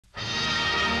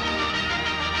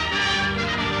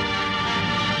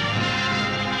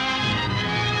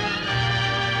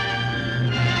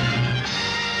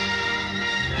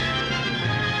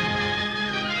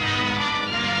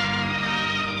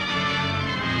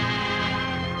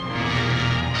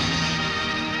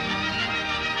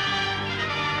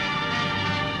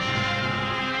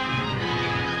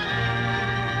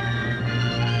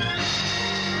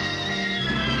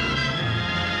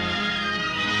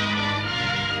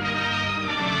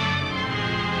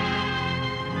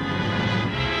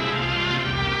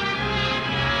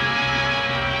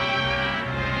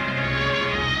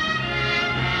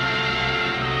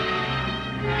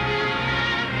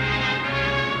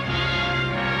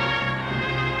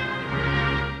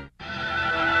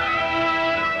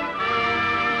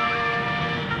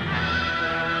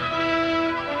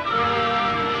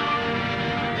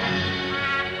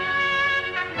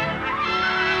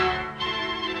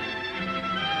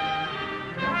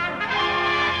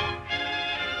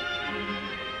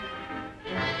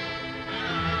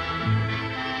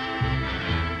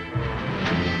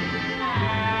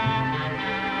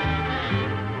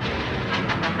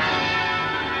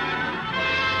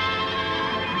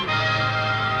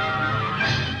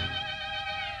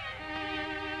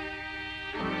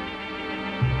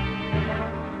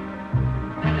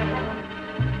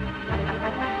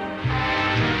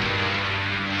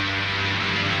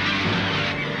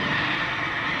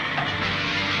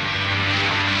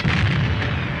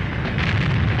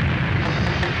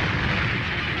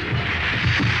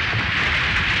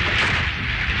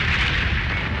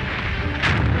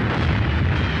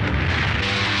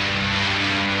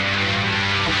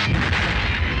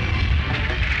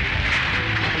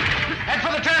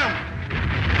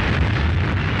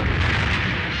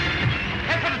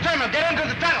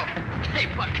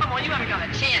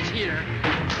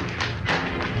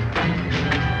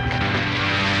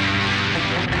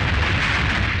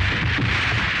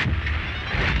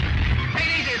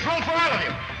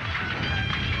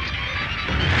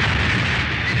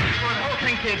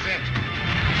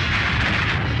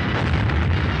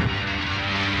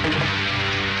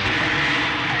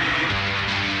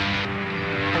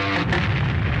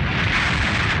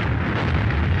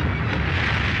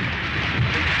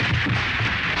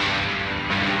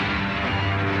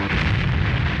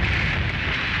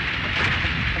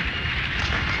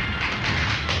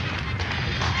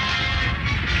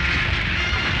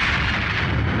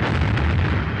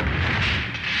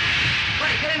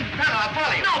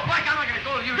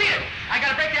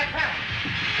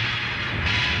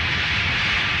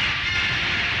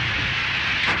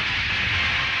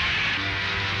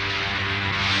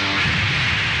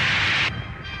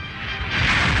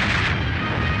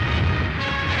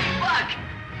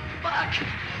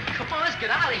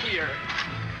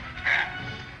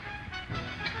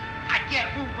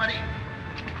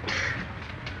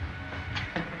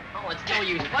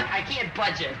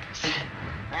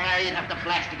You'd have to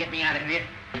blast to get me out of here.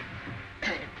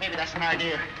 Maybe that's an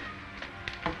idea.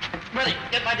 Willie,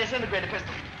 get my disintegrator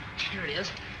pistol. Here it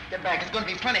is. Get back. It's going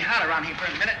to be plenty hot around here for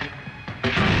a minute.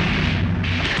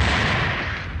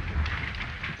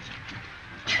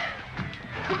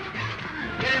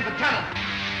 Get in the tunnel.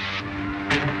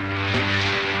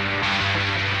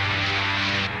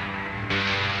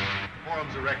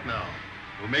 Forum's erect now.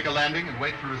 We'll make a landing and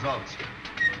wait for results. If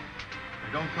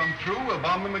they don't come through, we'll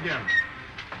bomb them again.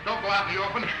 Don't go out in the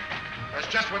open. That's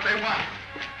just what they want.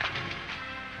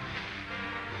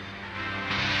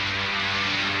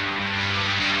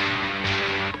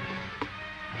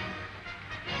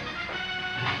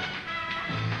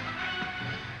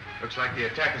 Looks like the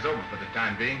attack is over for the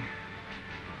time being.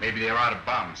 Maybe they're out of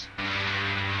bombs.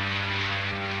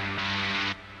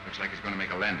 Looks like he's going to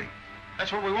make a landing.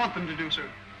 That's what we want them to do, sir.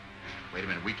 Wait a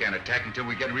minute. We can't attack until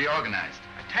we get reorganized.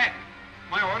 Attack?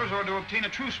 My orders are to obtain a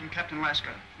truce from Captain Laska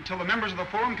until the members of the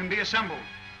Forum can be assembled.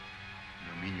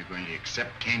 You mean you're going to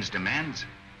accept Kane's demands?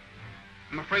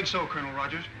 I'm afraid so, Colonel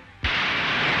Rogers.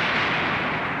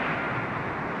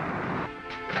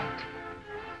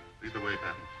 Lead the way,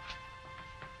 Patton.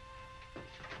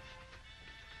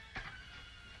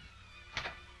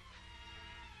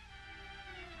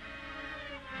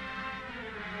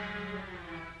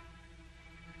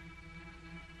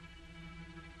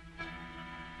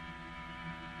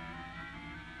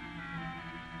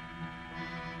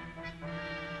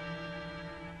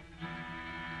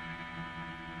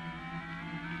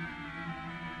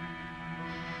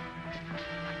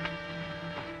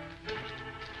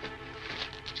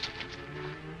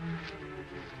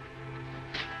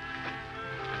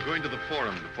 Going to the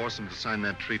Forum to force them to sign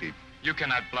that treaty. You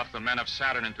cannot bluff the men of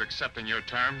Saturn into accepting your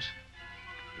terms.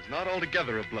 It's not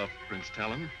altogether a bluff, Prince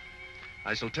Talon.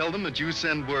 I shall tell them that you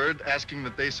send word asking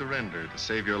that they surrender to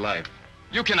save your life.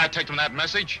 You cannot take them that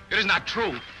message. It is not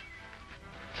true.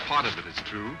 Part of it is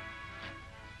true.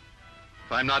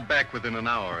 If I'm not back within an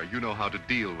hour, you know how to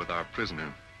deal with our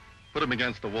prisoner. Put him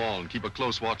against the wall and keep a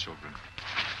close watch over him.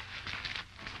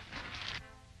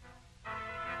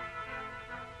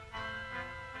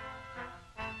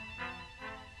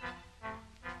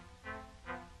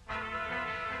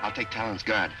 I'll take Talon's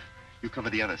guard. You cover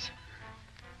the others.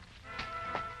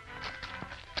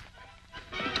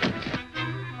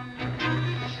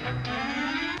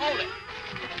 Hold it.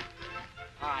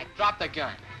 All right, drop the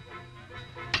gun.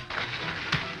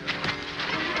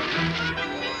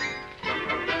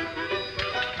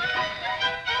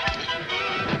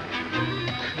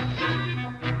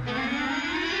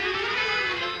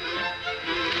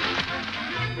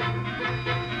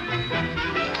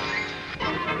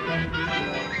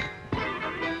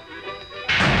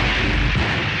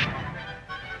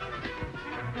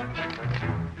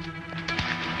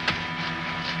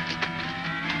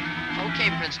 Okay,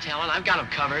 Prince Talon, I've got him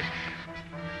covered.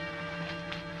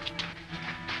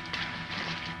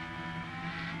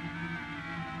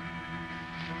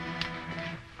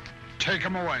 Take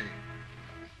him away.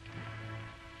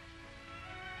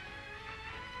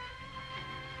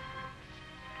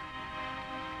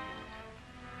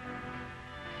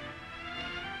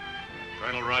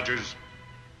 Colonel Rogers,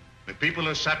 the people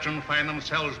of Saturn find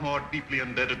themselves more deeply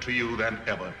indebted to you than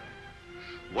ever.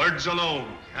 Words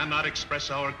alone cannot express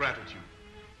our gratitude.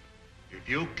 If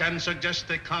you can suggest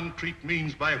a concrete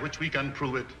means by which we can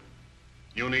prove it,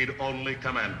 you need only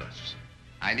command us.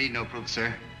 I need no proof,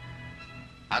 sir.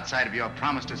 Outside of your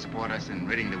promise to support us in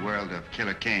ridding the world of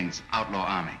Killer Kane's outlaw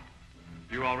army.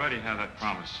 You already have that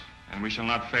promise, and we shall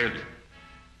not fail you.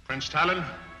 Prince Talon,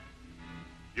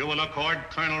 you will accord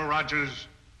Colonel Rogers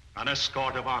an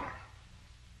escort of honor.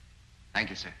 Thank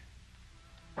you, sir.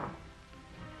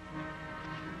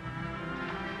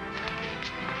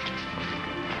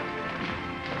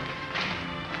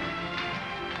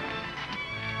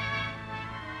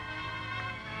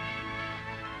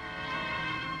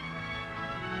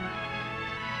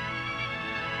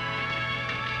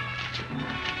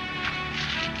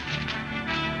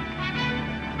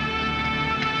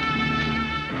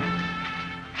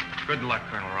 Good luck,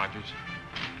 Colonel Rogers.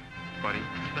 Buddy.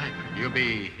 Bye. You'll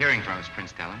be hearing from us,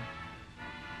 Prince Talon.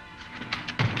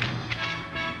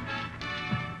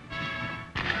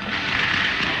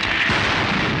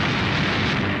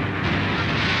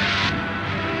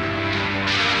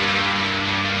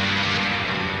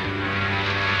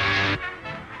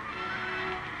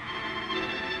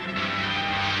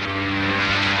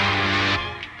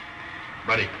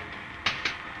 Buddy,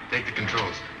 take the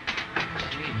controls.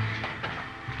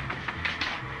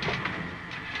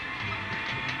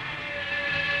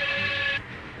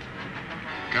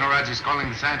 Colonel Rogers calling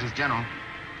the Scientist General.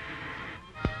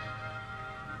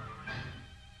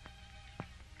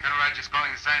 Colonel Rogers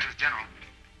calling the Scientist General.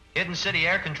 Hidden City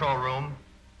Air Control Room.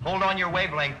 Hold on your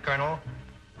wavelength, Colonel.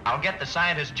 I'll get the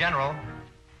Scientist General.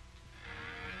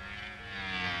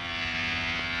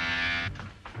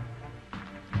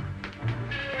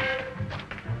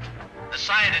 The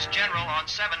Scientist General on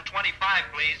 725,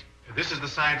 please. This is the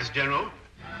Scientist General.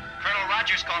 Colonel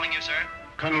Rogers calling you, sir.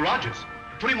 Colonel Rogers.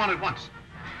 Put him on at once.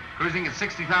 Cruising at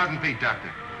 60,000 feet,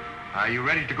 Doctor. Are you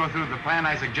ready to go through the plan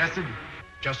I suggested?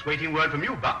 Just waiting word from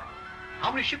you, Buck. How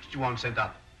many ships do you want sent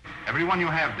up? Every one you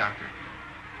have, Doctor.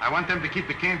 I want them to keep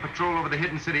the Kane patrol over the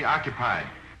hidden city occupied,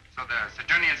 so the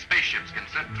Saturnian spaceships can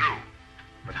slip through.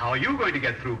 But how are you going to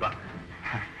get through, Buck?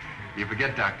 You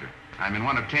forget, Doctor. I'm in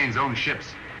one of Kane's own ships.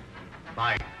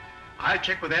 Fine. I'll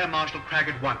check with Air Marshal Crabbe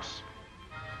at once.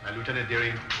 Now, Lieutenant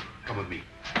Deering, come with me.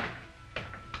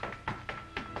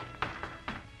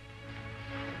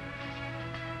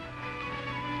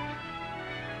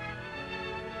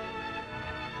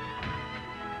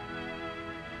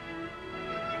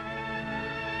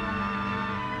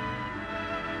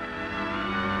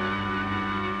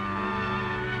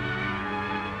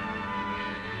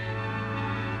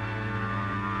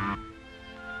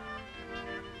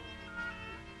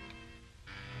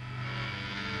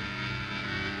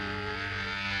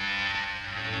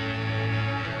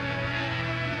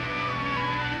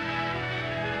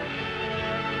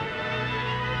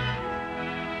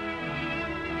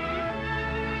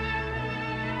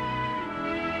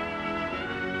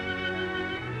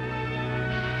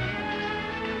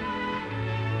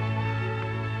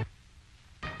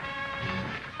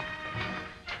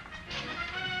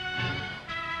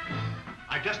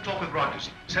 Just talk with Rogers.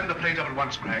 Send the planes up at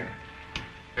once, Craig.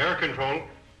 Air control.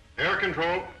 Air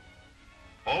control.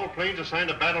 All planes assigned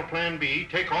to Battle Plan B,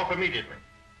 take off immediately.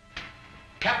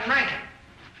 Captain Rankin.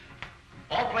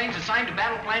 All planes assigned to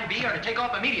Battle Plan B are to take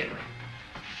off immediately.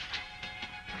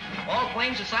 All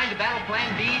planes assigned to Battle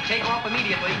Plan B, take off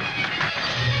immediately.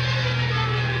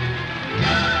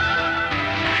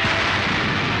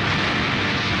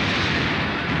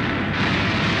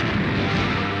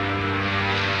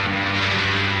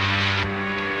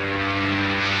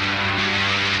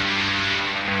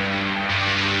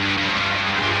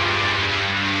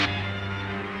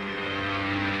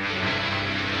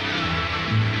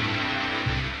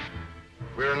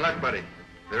 We're in luck, buddy.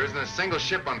 There isn't a single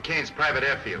ship on Kane's private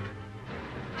airfield.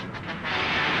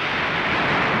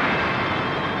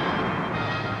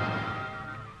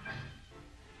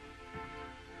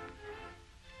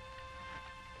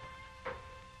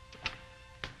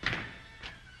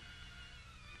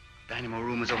 Dynamo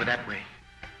room is over that way.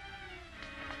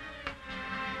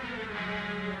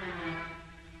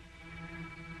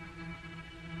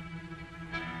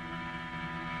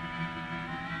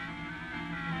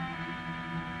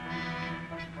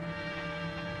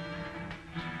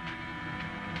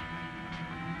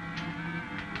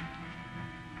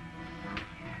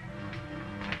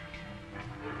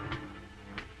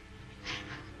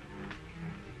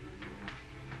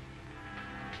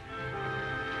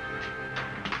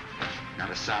 Not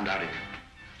a sound out of here.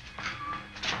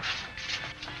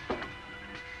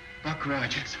 Buck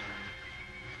Rogers.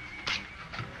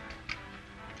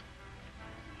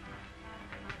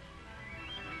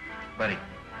 Buddy,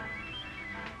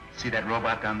 see that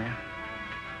robot down there?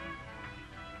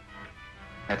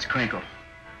 That's Krinkle.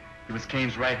 He was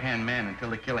Kane's right-hand man until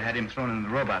the killer had him thrown in the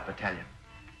robot battalion.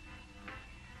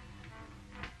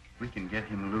 We can get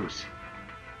him loose.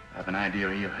 I have an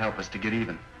idea he'll help us to get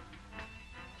even.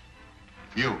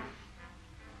 You.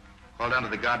 Call down to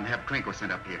the guard and have Krinkle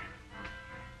sent up here.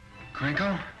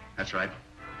 Krinkle? That's right.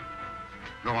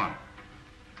 Go on.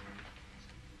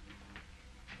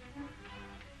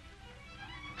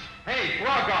 Hey,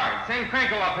 floor guard, send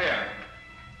Krinkle up here.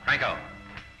 Krinkle.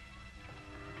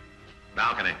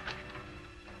 Balcony.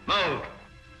 Move.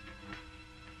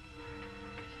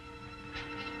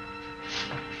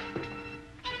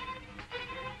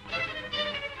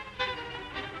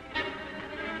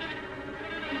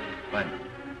 Bud,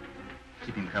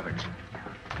 keep him covered.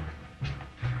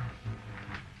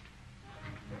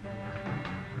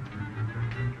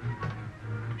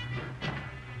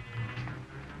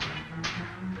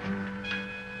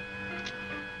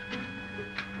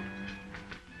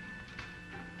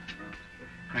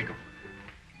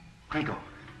 Crinkle,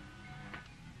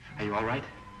 are you all right?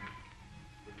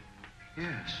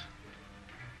 Yes.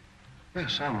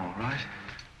 Yes, I'm all right.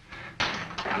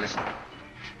 Now listen.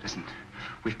 Listen.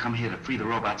 We've come here to free the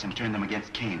robots and turn them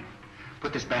against Kane.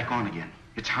 Put this back on again.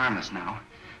 It's harmless now.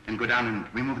 Then go down and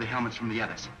remove the helmets from the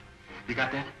others. You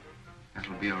got that?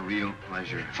 That'll be a real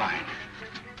pleasure. Fine.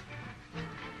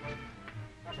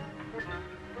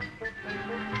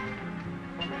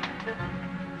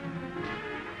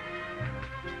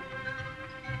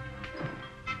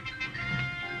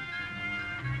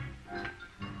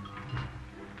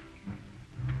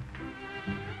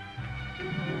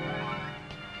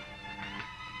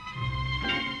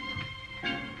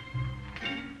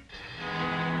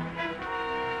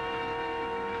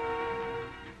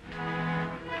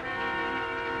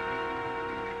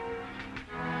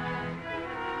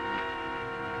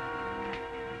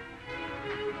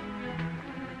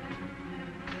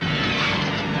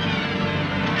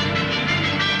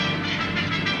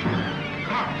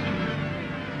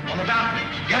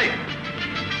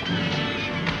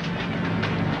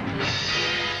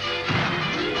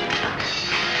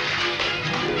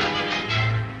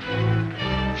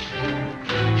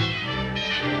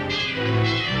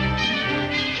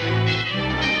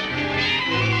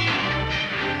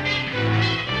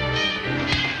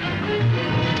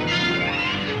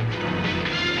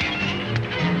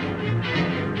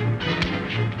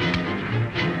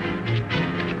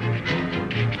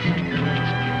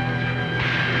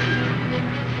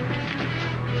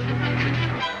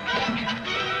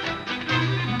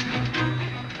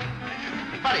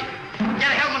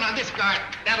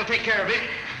 That'll take care of it.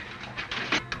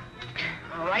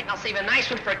 All right, I'll save a nice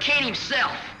one for Kane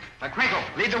himself. Crinkle,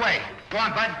 lead the way. Go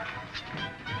on, Bud.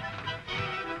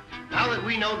 Now that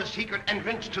we know the secret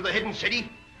entrance to the hidden city,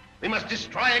 we must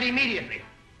destroy it immediately.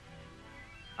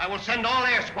 I will send all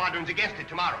air squadrons against it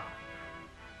tomorrow.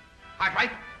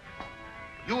 Cartwright,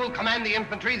 you will command the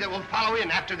infantry that will follow in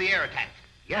after the air attack.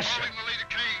 Yes, sir. Calling the leader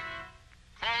Kane.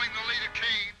 Calling the leader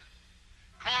Kane.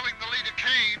 Calling the leader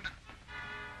Kane.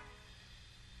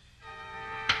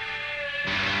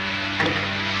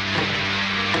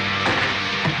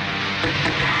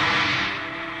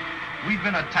 We've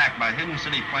been attacked by hidden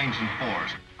city planes and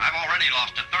fours. I've already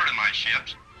lost a third of my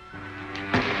ships.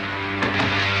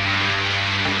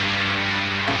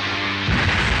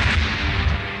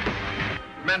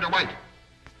 Commander White.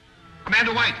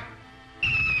 Commander White.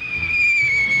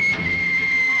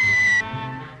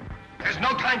 There's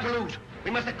no time to lose.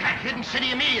 We must attack Hidden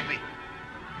City immediately.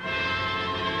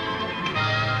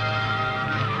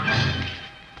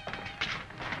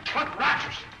 Buck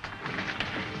Rogers.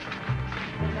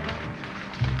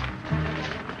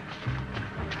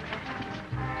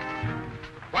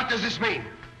 What does this mean?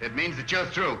 It means that you're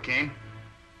through, Kane.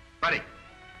 Buddy.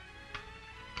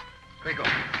 Crinkle,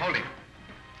 hold him.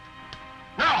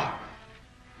 No!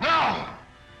 No!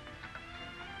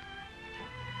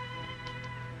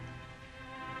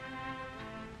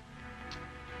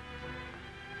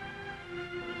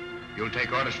 You'll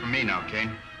take orders from me now,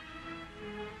 Kane.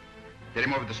 Get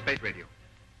him over the space radio.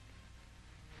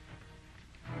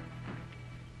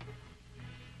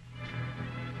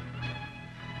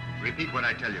 Repeat what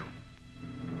I tell you.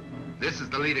 This is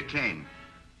the leader, Kane.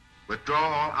 Withdraw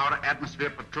all outer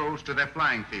atmosphere patrols to their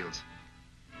flying fields.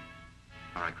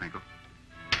 All right, Crinkle.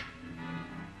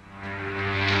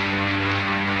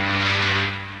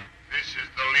 This is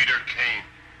the leader Kane.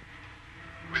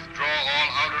 Withdraw all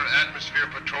outer atmosphere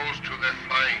patrols to their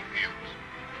flying fields.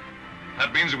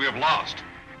 That means that we have lost.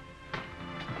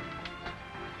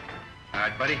 All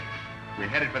right, buddy. We're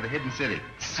headed for the hidden city.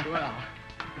 Swell.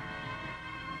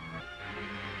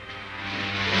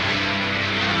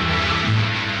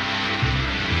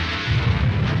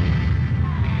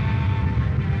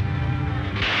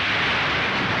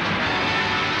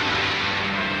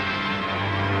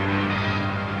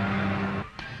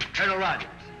 Colonel Rogers,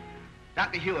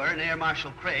 Dr. Hewer and Air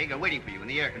Marshal Craig are waiting for you in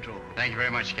the air control room. Thank you very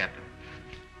much, Captain.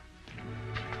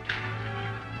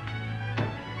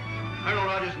 Colonel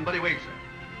Rogers and Buddy Wade,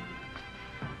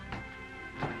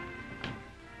 sir.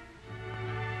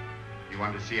 You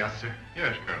wanted to see us, sir?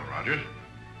 Yes, Colonel Rogers.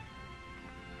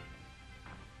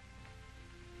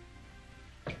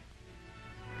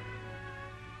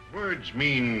 Words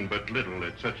mean but little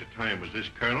at such a time as this,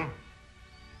 Colonel.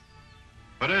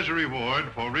 But as a reward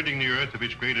for ridding the Earth of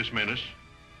its greatest menace,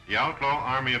 the outlaw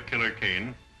army of Killer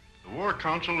Kane, the War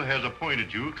Council has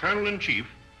appointed you Colonel-in-Chief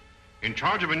in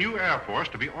charge of a new Air Force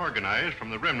to be organized from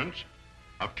the remnants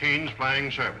of Kane's flying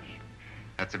service.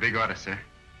 That's a big order, sir.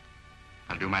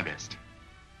 I'll do my best.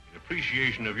 In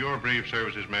appreciation of your brave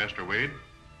services, Master Wade,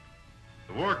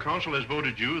 The War Council has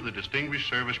voted you the Distinguished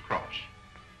Service Cross.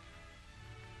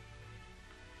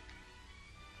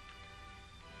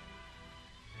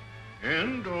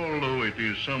 And although it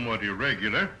is somewhat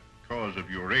irregular because of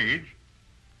your age,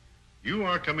 you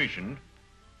are commissioned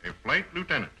a flight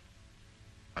lieutenant,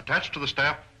 attached to the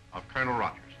staff of Colonel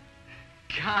Rogers.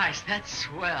 Gosh, that's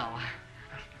swell.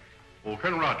 Oh,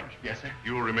 Colonel Rogers. Yes, sir?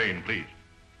 You will remain, please.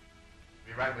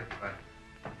 Be right with you, buddy.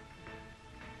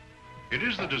 It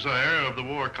is the desire of the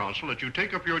War Council that you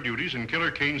take up your duties in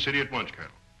Killer Cane City at once, Colonel.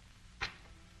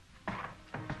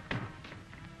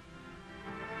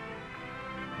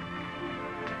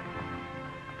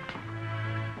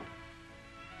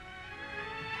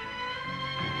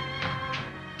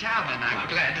 Talon, I'm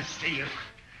glad to see you.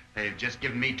 They've just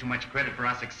given me too much credit for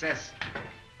our success.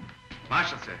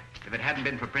 Marshal, sir, if it hadn't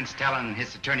been for Prince Talon and his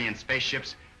Saturnian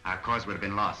spaceships, our cause would have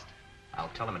been lost. I'll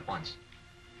tell him at once.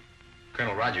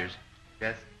 Colonel Rogers.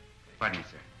 Yes? Pardon me,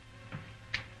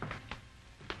 sir.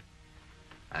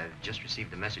 I've just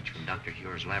received a message from Dr.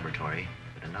 Huer's laboratory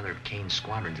that another of Kane's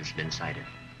squadrons has been sighted.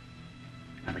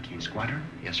 Another Kane squadron?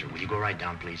 Yes, sir. Will you go right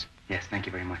down, please? Yes, thank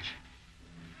you very much.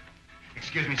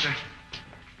 Excuse me, sir.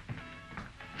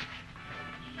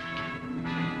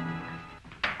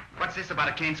 What's this about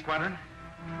a Kane squadron?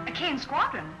 A Kane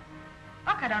squadron?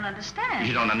 Buck, I don't understand.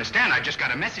 You don't understand. I just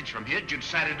got a message from here. You'd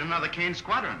sighted another Kane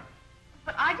squadron.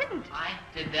 But I didn't. I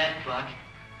did that, Buck.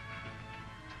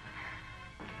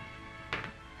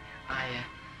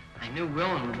 I knew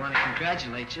Willen would want to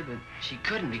congratulate you, but she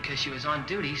couldn't because she was on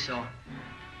duty, so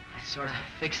I sort of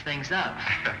fixed things up.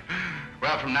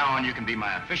 Well, from now on, you can be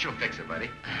my official fixer, buddy.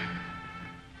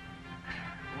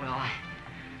 Well, I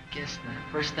guess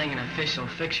the first thing an official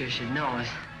fixer should know is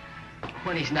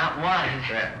when he's not wanted.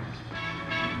 Yeah.